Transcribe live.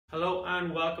Hello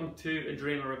and welcome to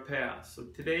Adrenal Repair. So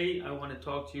today I want to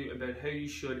talk to you about how you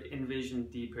should envision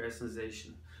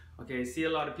depersonalization. Okay, I see a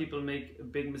lot of people make a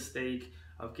big mistake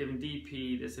of giving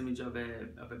DP this image of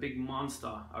a big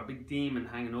monster or a big demon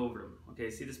hanging over them. Okay, I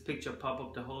see this picture pop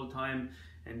up the whole time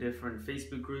in different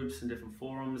Facebook groups and different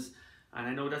forums, and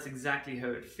I know that's exactly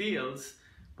how it feels,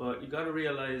 but you got to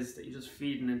realize that you're just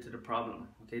feeding into the problem.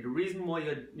 Okay, the reason why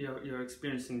you're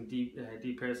experiencing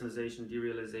depersonalization,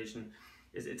 derealization,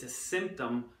 is it's a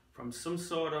symptom from some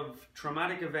sort of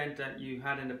traumatic event that you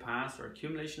had in the past or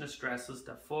accumulation of stresses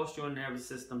that forced your nervous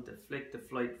system to flick the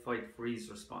flight, fight, freeze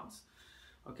response.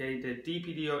 Okay, the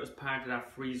DPDO is part of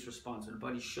that freeze response, and the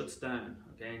body shuts down.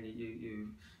 Okay, and you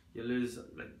lose,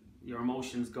 like, your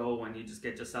emotions go, and you just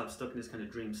get yourself stuck in this kind of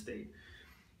dream state.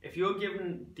 If you're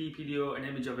giving DPDO an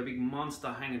image of a big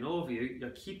monster hanging over you, you're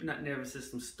keeping that nervous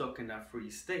system stuck in that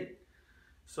freeze state.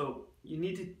 So you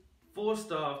need to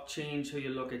first off change how you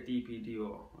look at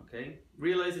DPDO. Okay,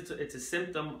 realize it's a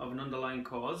symptom of an underlying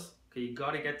cause. Okay, you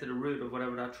got to get to the root of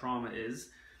whatever that trauma is,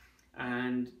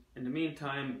 and in the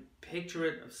meantime, picture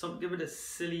it. Give it a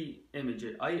silly image.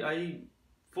 Originally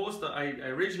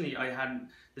I had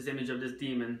this image of this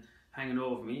demon hanging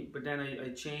over me, but then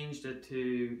I changed it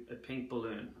to a pink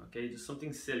balloon. Okay, just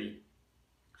something silly.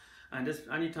 And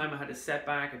anytime I had a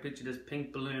setback, I picture this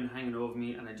pink balloon hanging over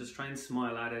me, and I just try and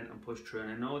smile at it and push through.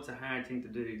 And I know it's a hard thing to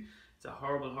do. It's a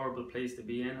horrible, horrible place to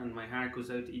be in, and my heart goes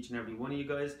out to each and every one of you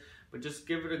guys. But just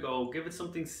give it a go. Give it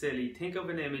something silly. Think of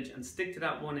an image and stick to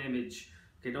that one image.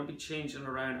 Okay, don't be changing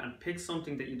around, and pick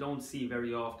something that you don't see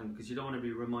very often, because you don't want to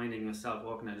be reminding yourself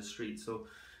walking down the street. So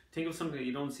think of something that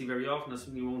you don't see very often, or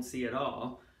something you won't see at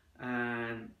all,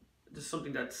 and just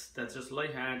something that's just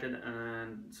lighthearted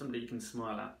and something that you can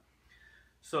smile at.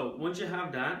 So once you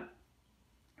have that,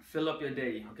 fill up your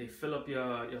day. Okay, fill up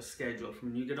your schedule from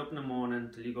when you get up in the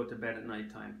morning till you go to bed at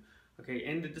night time. Okay,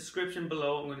 in the description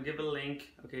below I'm going to give a link,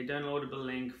 okay, downloadable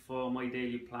link for my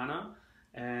daily planner.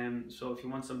 So if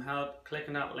you want some help, click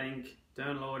on that link,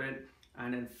 download it,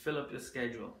 and then fill up your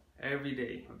schedule every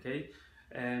day. Okay,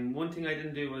 one thing I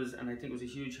didn't do was, and I think it was a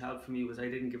huge help for me, was I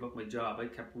didn't give up my job. I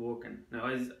kept working.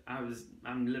 Now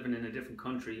I'm living in a different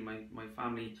country. My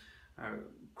family are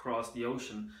across the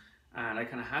ocean, and I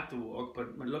kind of had to work.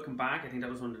 But when looking back, I think that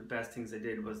was one of the best things I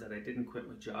did, was that I didn't quit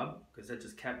my job, because that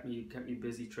just kept me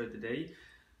busy throughout the day.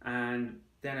 And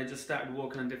then I just started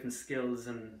working on different skills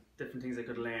and different things I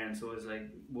could learn. So I was like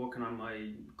working on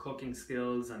my cooking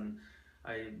skills, and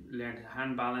I learned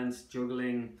hand balance,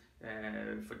 juggling,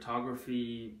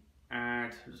 photography,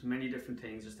 art, just many different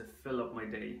things just to fill up my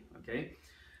day. Okay,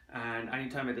 and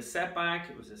anytime I had a setback,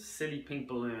 it was a silly pink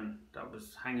balloon that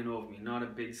was hanging over me, not a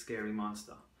big scary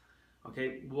monster.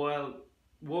 Okay, while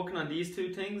working on these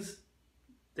two things,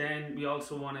 then we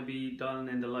also want to be done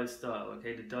in the lifestyle.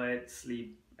 Okay, the diet,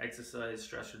 sleep, exercise,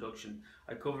 stress reduction.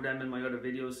 I cover them in my other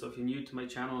videos, so if you're new to my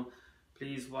channel,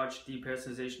 please watch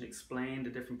Depersonalization Explain,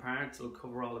 the different parts. I'll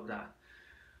cover all of that.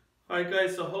 Alright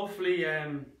guys, so hopefully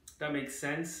that makes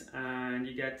sense, and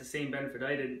you get the same benefit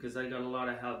I did, because I got a lot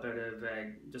of help out of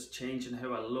just changing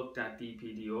how I looked at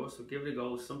DPDO. So give it a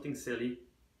go, something silly.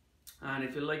 And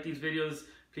if you like these videos,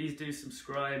 please do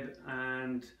subscribe,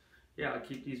 and yeah, I'll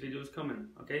keep these videos coming.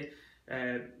 Okay,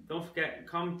 don't forget,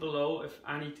 comment below if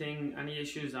any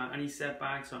issues or any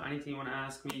setbacks or anything you want to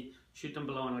ask me. Shoot them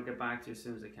below and I'll get back to you as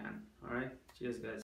soon as I can. Alright, cheers guys.